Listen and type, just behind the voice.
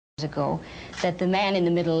ago, that the man in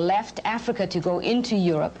the middle left Africa to go into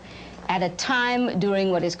Europe at a time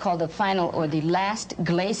during what is called the final or the last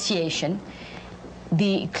glaciation.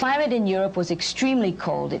 The climate in Europe was extremely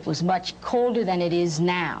cold. It was much colder than it is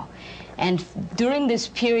now. And during this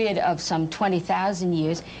period of some 20,000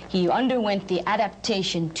 years, he underwent the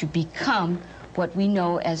adaptation to become what we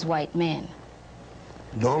know as white men.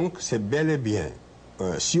 Donc, c'est bel et bien,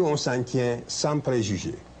 si on s'en tient sans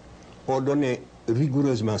préjugés, aux données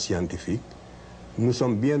rigoureusement scientifiques, nous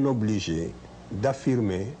sommes bien obligés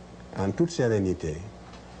d'affirmer en toute sérénité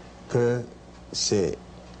que c'est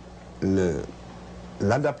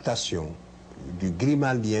l'adaptation du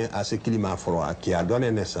grimaldien à ce climat froid qui a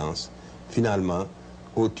donné naissance finalement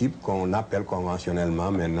au type qu'on appelle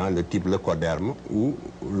conventionnellement maintenant le type leucoderme ou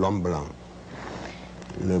l'homme blanc.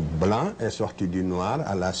 Le blanc est sorti du noir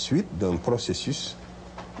à la suite d'un processus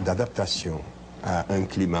d'adaptation à un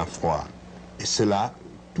climat froid. Et cela,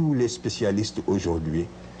 tous les spécialistes aujourd'hui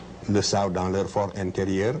le savent dans leur fort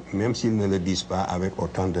intérieur, même s'ils ne le disent pas avec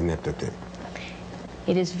autant de netteté.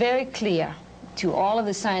 It is very clear to all of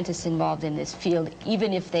the scientists involved in this field,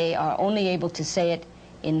 even if they are only able to say it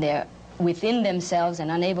within themselves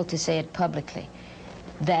and unable to say it publicly,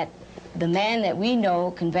 that the man that we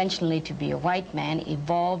know conventionally to be a white man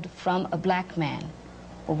evolved from a black man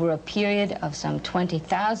over a period of some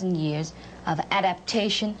 20,000 years of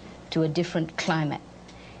adaptation to a different climate.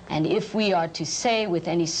 And if we are to say with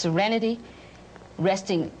any serenity,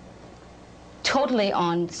 resting totally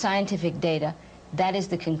on scientific data, that is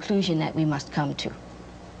the conclusion that we must come to.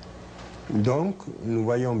 Donc, nous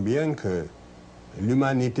voyons bien que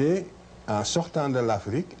l'humanité, en sortant de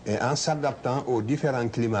l'Afrique et en s'adaptant aux différents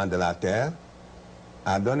climats de la Terre,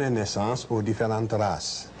 a donné naissance aux différentes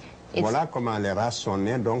races. Voilà comment les races sont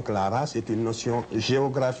nées. Donc la race est une notion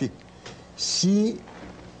géographique. Si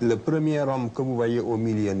le premier homme que vous voyez au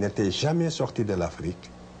milieu n'était jamais sorti de l'Afrique,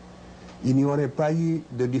 il n'y aurait pas eu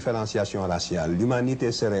de différenciation raciale.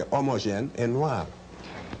 L'humanité serait homogène et noire.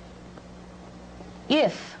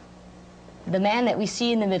 If the man that we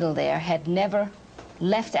see in the middle there had never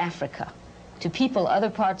left Africa to people other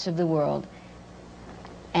parts of the world,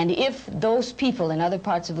 and if those people in other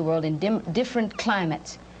parts of the world in different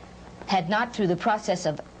climates had not, through the process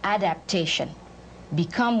of adaptation,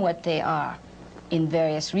 become what they are in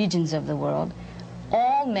various regions of the world,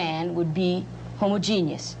 all men would be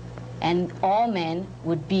homogeneous, and all men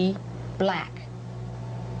would be black.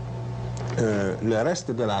 Le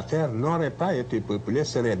reste de la Terre n'aurait pas été peuplé,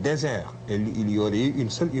 serait désert. Et il y aurait eu une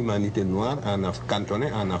seule humanité noire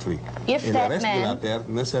cantonnée en Afrique. Et le reste de la Terre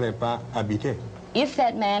ne serait pas habité. If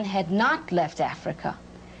that man had not left Africa,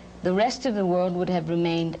 the rest of the world would have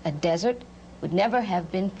remained a desert, would never have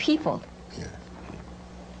been peopled. Yeah.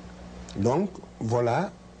 Donc,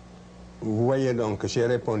 voilà, vous voyez donc que j'ai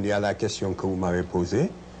répondu à la question que vous m'avez posée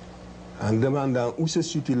en demandant où se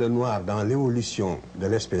situe le noir dans l'évolution de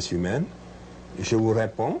l'espèce humaine. Je vous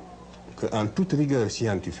réponds qu'en toute rigueur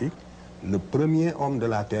scientifique, le premier homme de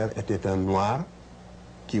la Terre était un noir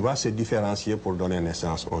qui va se différencier pour donner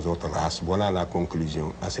naissance aux autres races. Voilà la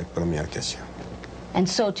conclusion à cette première question. And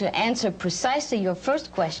so to answer precisely your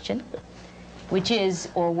first question, which is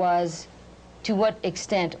or was, to what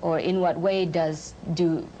extent or in what way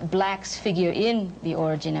do blacks figure in the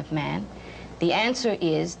origin of man, the answer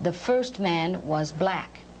is the first man was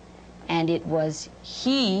black, and it was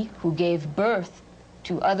he who gave birth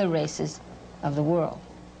to other races of the world.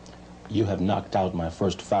 You have knocked out my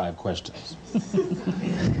first 5 questions.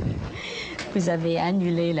 Vous avez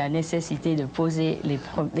annulé la nécessité de poser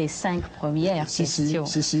les 5 premières questions.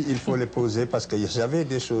 Si, il faut les poser parce que j'avais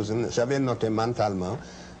des choses, j'avais noté mentalement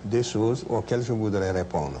des choses auxquelles je voudrais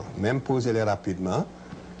répondre. Même poser-les rapidement.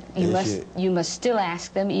 You must still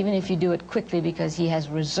ask them, even if you do it quickly, because he has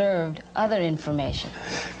reserved other information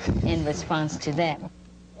in response to them.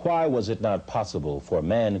 Why was it not possible for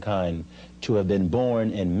mankind to have been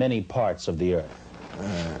born in many parts of the earth?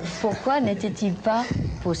 Pourquoi n'était-il pas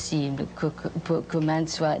possible que man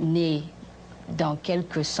soit né dans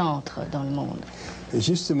quelques centres dans le monde?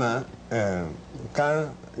 Justement, quand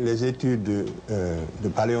les études de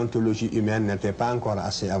paléontologie humaine n'étaient pas encore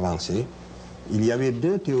assez avancées, il y avait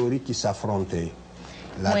 2 théories qui s'affrontaient.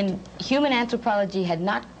 When human anthropology had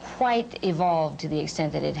not quite evolved to the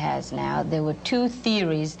extent that it has now, there were 2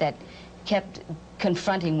 theories that kept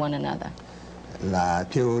confronting one another. La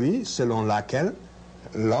théorie selon laquelle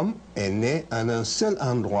l'homme est né en un seul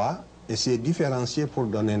endroit et s'est différencié pour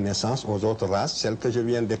donner naissance aux autres races, celles que je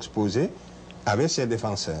viens d'exposer, avec ses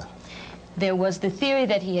défenseurs. There was the theory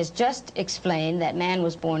that he has just explained, that man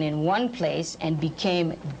was born in one place and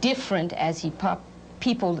became different as he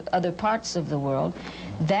peopled other parts of the world,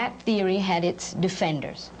 that theory had its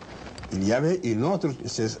defenders. Il y avait une autre,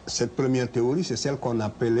 cette première théorie, c'est celle qu'on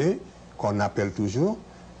appelle toujours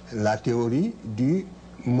la théorie du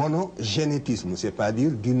monogénétisme,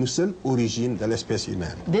 c'est-à-dire d'une seule origine de l'espèce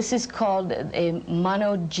humaine. This is called a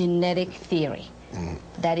monogenetic theory.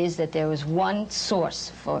 That is, that there was one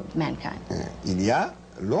source for mankind. Il y a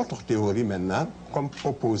l'autre théorie maintenant, comme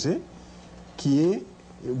opposée, qui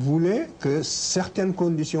voulait que certaines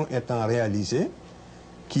conditions étant réalisées,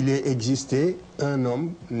 qu'il ait existé un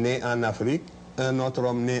homme né en Afrique, un autre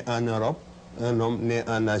homme né en Europe, un homme né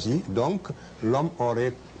en Asie. Donc, l'homme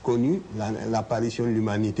aurait connu l'apparition de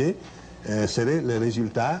l'humanité, serait le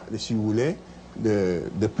résultat, si vous voulez,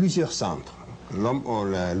 de plusieurs centres.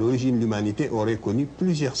 L'origine de l'humanité aurait connu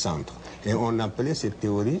plusieurs centres. Et on appelait cette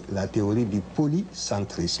théorie la théorie du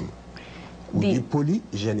polycentrisme, ou du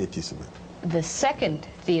polygénétisme. The second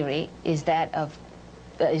theory is that of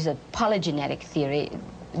is a polygenetic theory,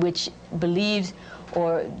 which believes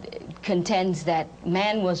or contends that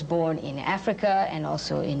man was born in Africa and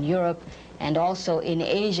also in Europe and also in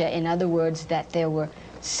Asia. In other words, that there were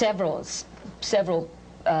several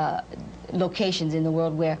locations in the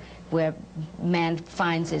world where man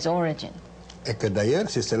finds his origin. Et que d'ailleurs,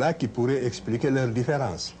 c'est cela qui pourrait expliquer leurs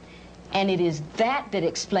différences. And it is that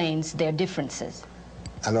explains their differences.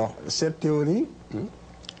 Alors, cette théorie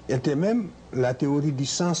était même la théorie du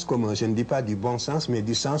sens commun. Je ne dis pas du bon sens, mais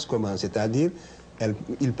du sens commun. C'est-à-dire,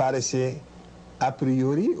 il paraissait a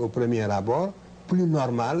priori, au premier abord, plus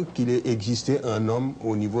normal qu'il ait existé un homme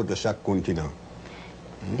au niveau de chaque continent.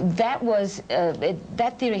 That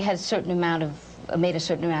theory has a certain amount of made a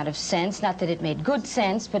certain amount of sense. Not that it made good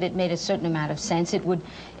sense, but it made a certain amount of sense. It would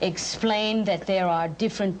explain that there are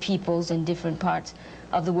different peoples in different parts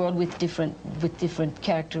of the world with different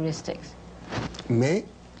characteristics. Mais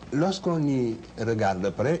lorsqu'on y regarde de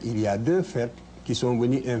près, il y a deux faits qui sont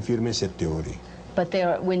venus infirmer cette théorie. But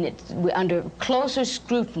under closer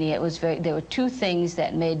scrutiny, there were two things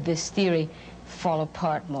that made this theory fall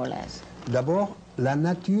apart more or less. D'abord, la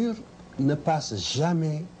nature ne passe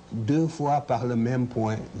jamais deux fois par le même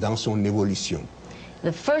point dans son évolution.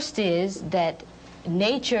 The first is that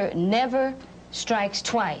nature never strikes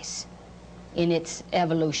twice in its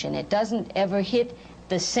evolution. It doesn't ever hit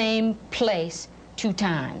the same place two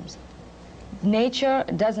times. Nature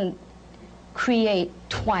doesn't create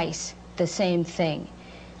twice the same thing.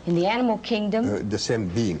 In the animal kingdom... the same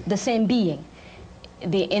being. The same being.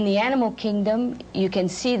 In the animal kingdom, you can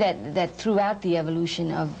see that throughout the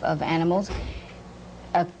evolution of animals,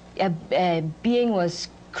 a being was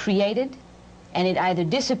created, and it either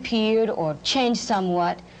disappeared or changed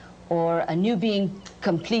somewhat, or a new being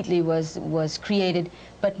completely was created,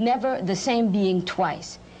 but never the same being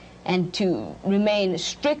twice. And to remain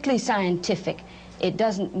strictly scientific, it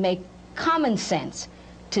doesn't make common sense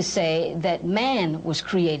to say that man was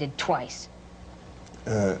created twice.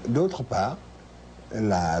 D'autre part,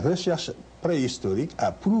 la recherche préhistorique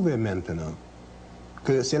a prouvé maintenant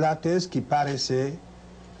que c'est la thèse qui paraissait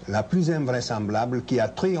la plus invraisemblable, qui a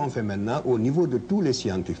triomphé maintenant au niveau de tous les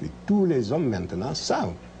scientifiques. Tous les hommes maintenant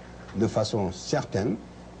savent de façon certaine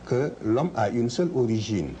que l'homme a une seule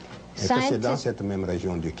origine, et que c'est dans cette même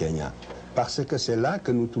région du Kenya. Parce que c'est là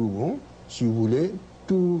que nous trouvons, si vous voulez,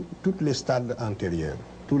 tous les stades antérieurs.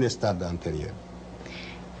 Tous les stades antérieurs.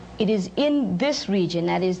 It is in this region,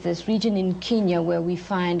 that is this region in Kenya, where we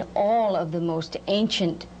find all of the most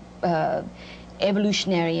ancient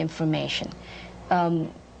evolutionary information.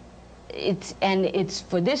 It's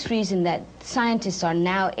for this reason that scientists are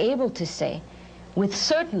now able to say, with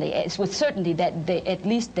certainty that at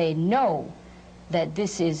least they know that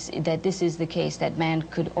this is the case, that man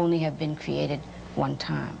could only have been created one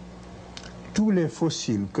time. Tous les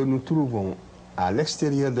fossiles que nous trouvons à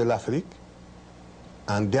l'extérieur de l'Afrique,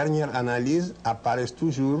 en dernière analyse, apparaissent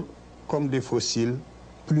toujours comme des fossiles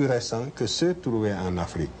plus récents que ceux trouvés en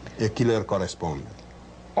Afrique et qui leur correspondent.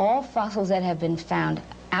 All fossils that have been found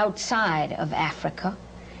outside of Africa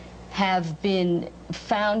have been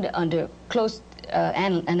found under close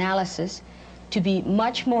analysis to be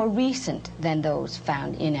much more recent than those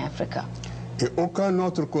found in Africa. Et aucun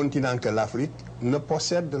autre continent que l'Afrique ne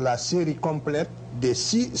possède la série complète des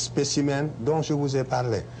 6 spécimens dont je vous ai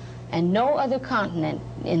parlé. And no other continent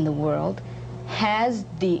in the world has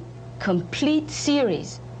the complete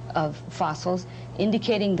series of fossils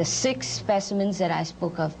indicating the 6 specimens that I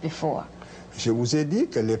spoke of before. Je vous ai dit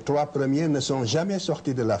que les 3 premiers ne sont jamais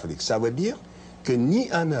sortis de l'Afrique. Ça veut dire que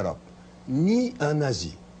ni en Europe, ni en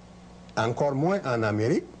Asie, encore moins en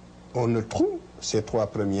Amérique, on ne trouve ces 3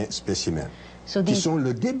 premiers spécimens, qui sont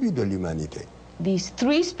le début de l'humanité. these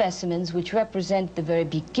three specimens, which represent the very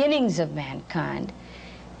beginnings of mankind,